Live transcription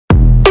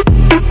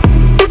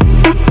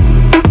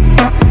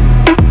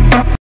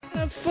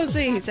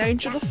it's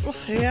Angel of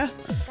Fluff here.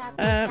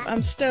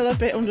 I'm still a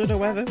bit under the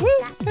weather. Woo!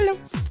 Hello!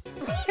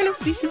 Hello,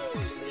 Sisu!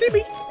 See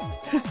me!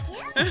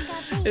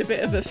 A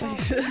bit of a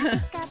face.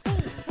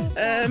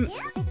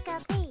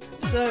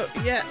 So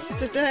yeah,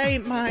 today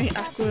my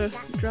aqua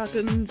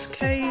dragons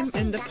came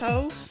in the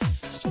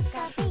post,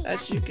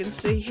 as you can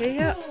see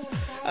here.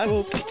 I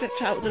will get it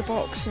out of the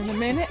box in a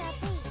minute.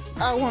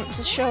 I want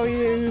to show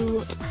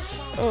you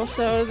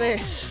also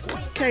this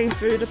came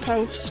through the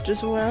post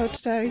as well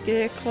today,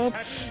 Gear Club.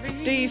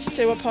 These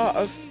two are part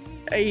of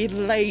a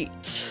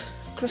late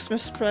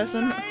Christmas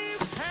present.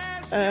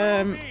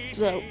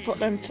 So put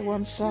them to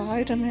one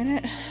side a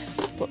minute.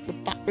 Put the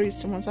batteries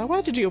to one side.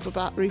 Where did the other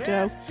battery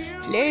go?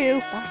 Hello,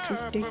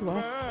 battery did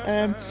well.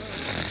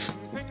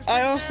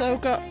 I also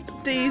got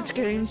these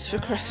games for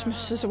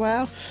Christmas as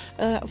well.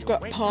 I've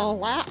got Paul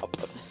Lap,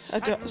 I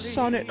got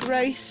Sonic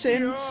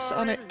Racing,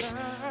 Sonic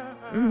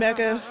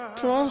Mega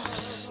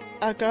Plus,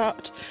 I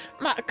got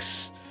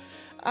Max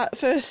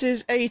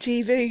versus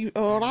ATV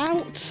All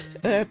Out,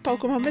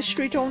 Pokemon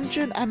Mystery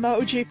Dungeon,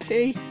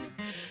 MotoGP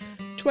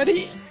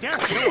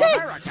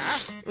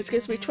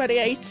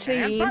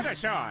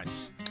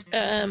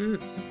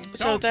 2018.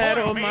 So they're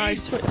all my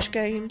Switch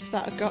games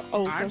that I got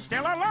over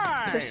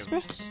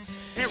Christmas.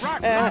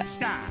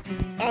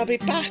 I'll be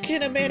back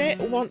in a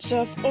minute once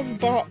I've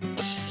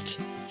unboxed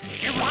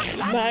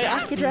my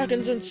Aqua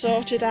Dragons and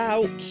sorted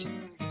out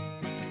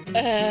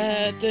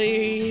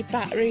the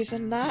batteries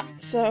and that.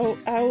 So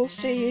I will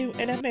see you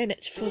in a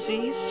minute,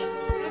 fuzzies.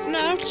 I've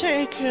now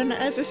taken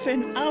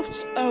everything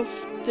out of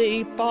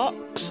the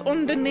box.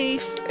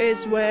 Underneath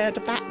is where the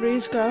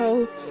batteries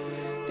go.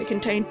 They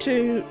contain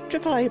 2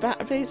 AAA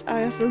batteries. I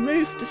have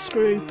removed the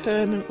screw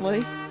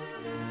permanently,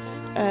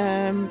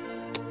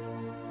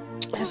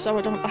 so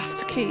I don't have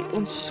to keep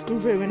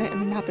unscrewing it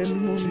and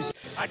having mum's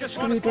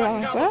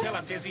screwdriver.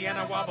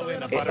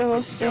 It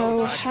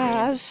also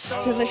has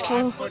the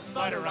little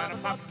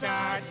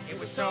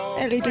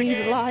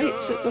LED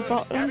lights at the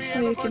bottom so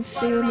you can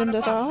see them in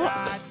the dark.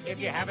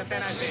 It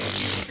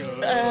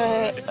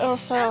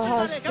also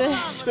has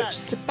this, which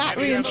is the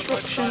battery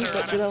instructions,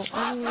 but you don't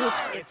need.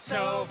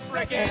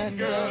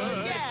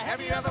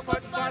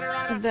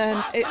 And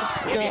then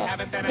it's got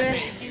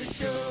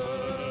this,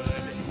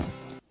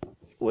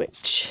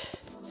 which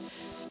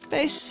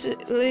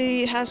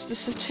basically has the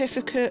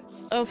certificate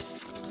of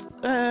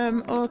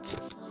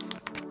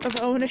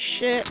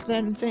ownership,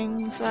 then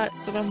things like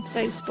that on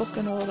Facebook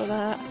and all of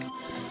that.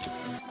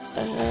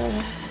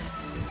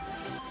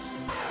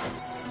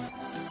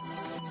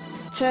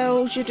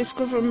 Tells you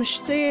discover a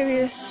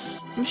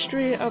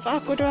mystery of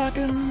aqua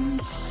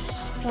dragons,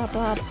 blah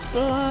blah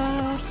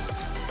blah.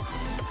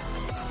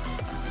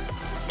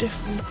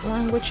 Different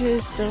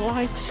languages, the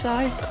life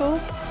cycle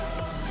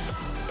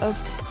of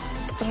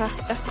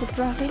aqua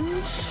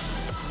dragons.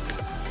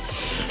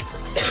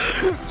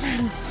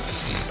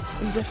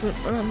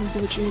 Different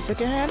languages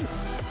again.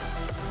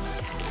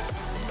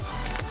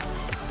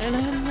 And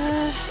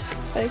then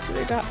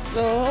basically that's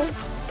all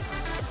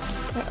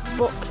that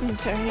book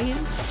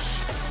contains.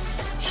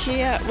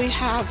 Here we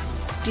have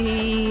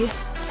the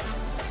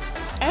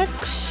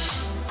eggs,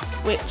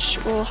 which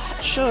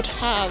should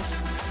have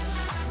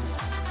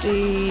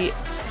the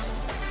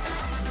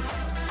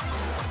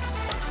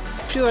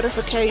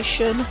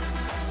purification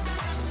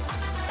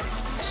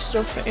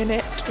stuff in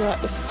it,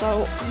 like the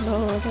salt and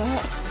all of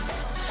that.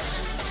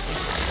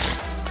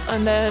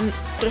 And then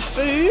the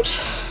food,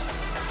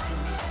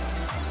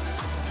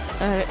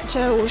 and it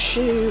tells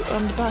you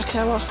on the back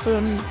how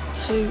often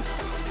to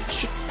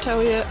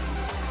tell you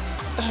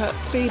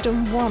feed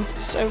them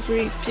once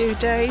every few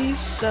days,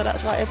 so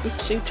that's like every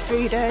 2 to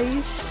 3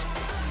 days.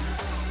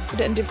 And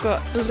then they've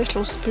got the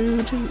little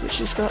spoon, which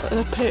has got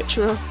a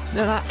picture of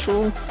the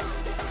actual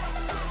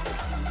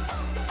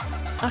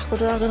aqua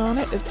dragon on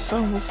it. If the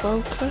phone will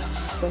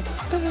focus.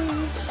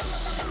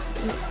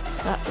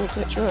 That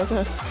little picture of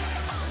the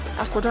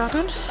aqua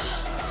dragon.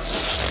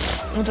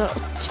 And a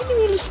teeny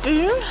weeny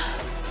spoon.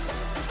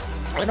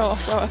 And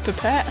also a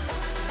pipette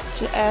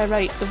to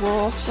aerate the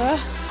water.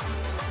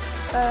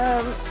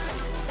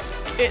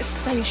 It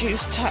says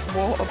use tap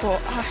water, but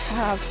I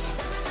have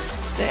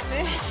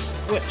this,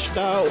 which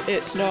though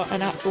it's not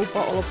an actual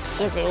bottle of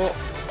 7-Up.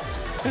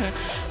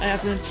 I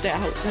have rinsed it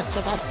out since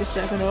I've had the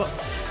 7-Up.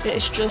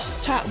 It's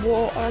just tap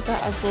water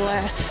that I've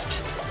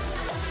left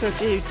for a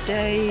few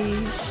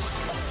days.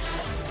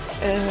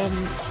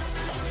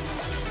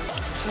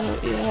 So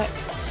yeah.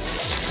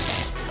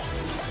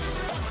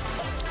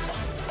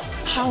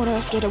 How on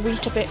earth did a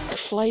Weetabix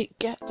flake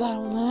get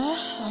down there?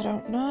 I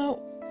don't know.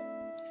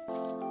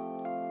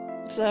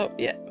 So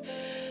yeah,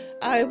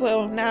 I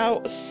will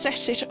now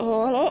set it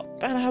all up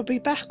and I'll be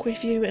back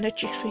with you in a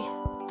jiffy.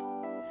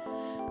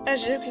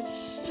 As you can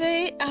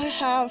see, I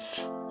have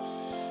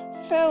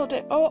filled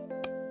it up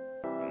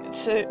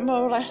to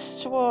more or less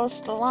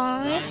towards the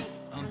line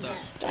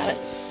that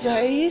it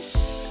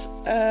says.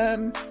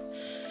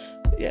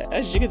 Yeah,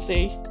 as you can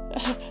see,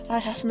 I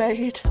have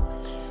made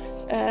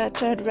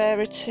turned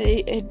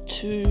Rarity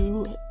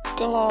into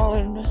Galore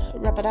and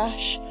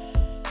Rapidash.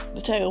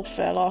 the tail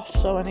fell off,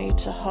 so I need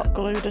to hot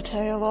glue the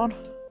tail on.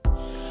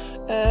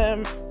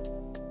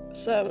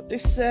 So they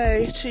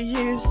say to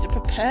use the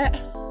pipette,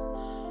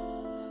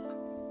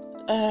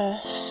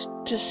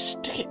 to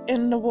stick it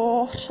in the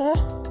water,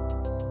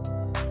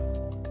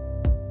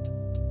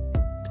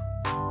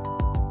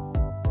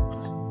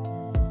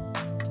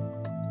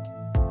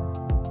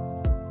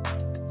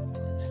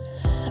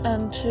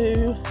 and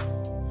to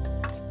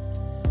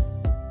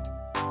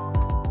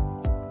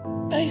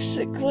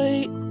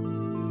basically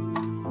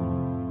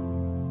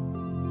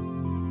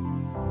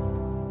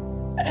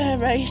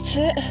aerate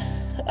it.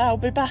 I'll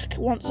be back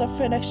once I've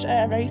finished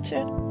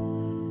aerating.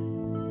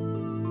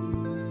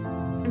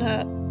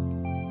 Now,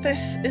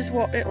 this is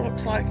what it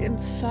looks like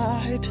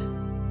inside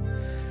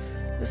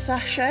the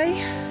sachet.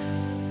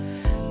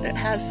 It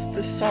has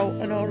the salt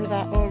and all of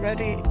that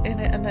already in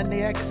it, and then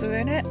the eggs are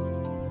in it.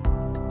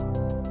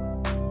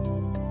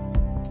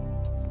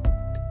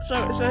 So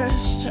it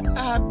says to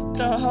add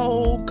the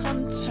whole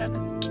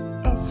content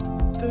of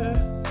the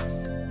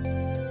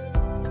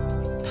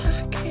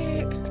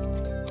packet,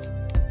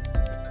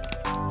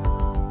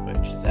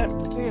 which is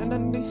empty, and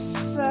then they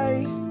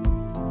say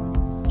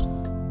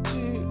to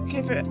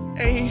give it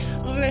a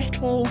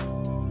little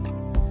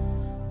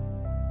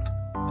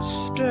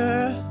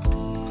stir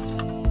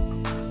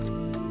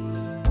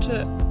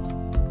to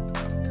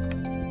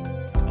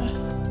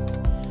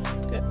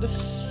get the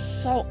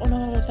salt and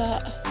all of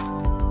that.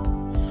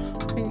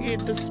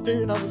 The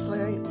spoon obviously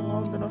ain't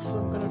long enough, so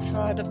I'm going to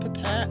try the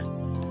pipette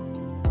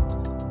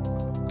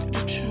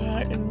to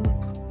try and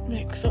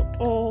mix up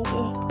all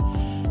the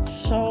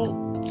salt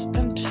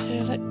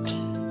until it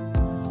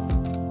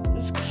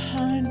is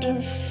kind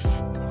of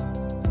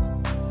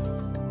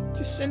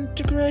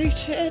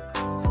disintegrated.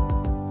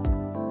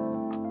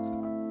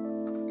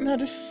 Now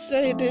to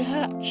say the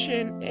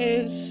hatching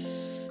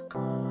is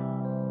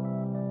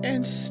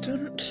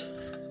instant.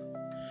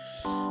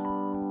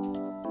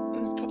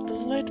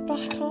 Lid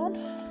back on.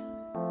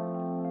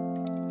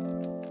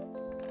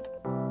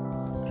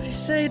 They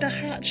say the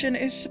hatching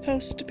is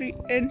supposed to be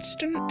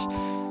instant,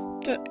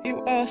 that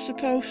you are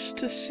supposed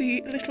to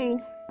see little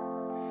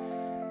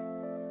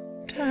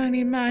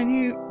tiny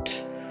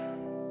minute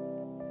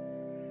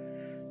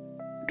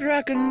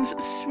dragons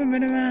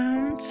swimming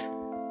around,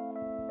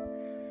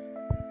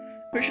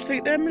 which I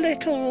think them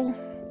little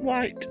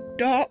white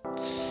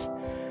dots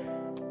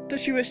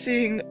that you were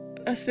seeing,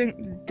 I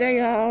think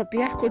they are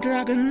the aqua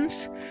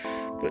dragons,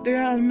 but they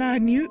are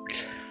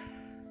minute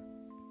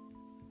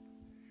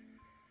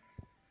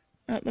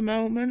at the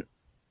moment.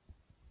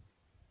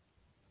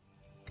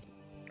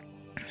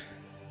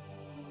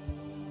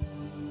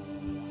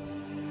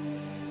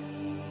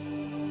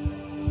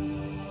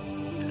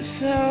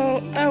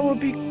 So I will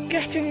be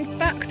getting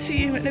back to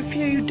you in a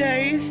few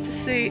days to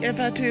see if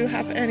I do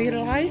have any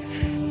life.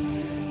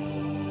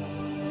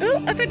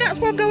 Oh, I think that's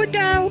one going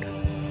down.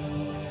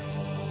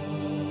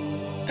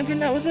 I think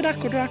that was an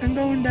aqua dragon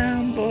going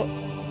down, but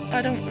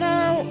I don't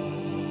know.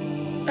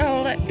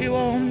 I'll let you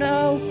all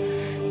know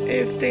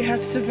if they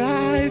have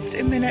survived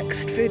in my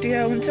next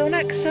video. Until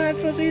next time,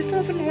 fuzzies,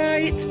 love and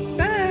light.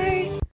 Bye!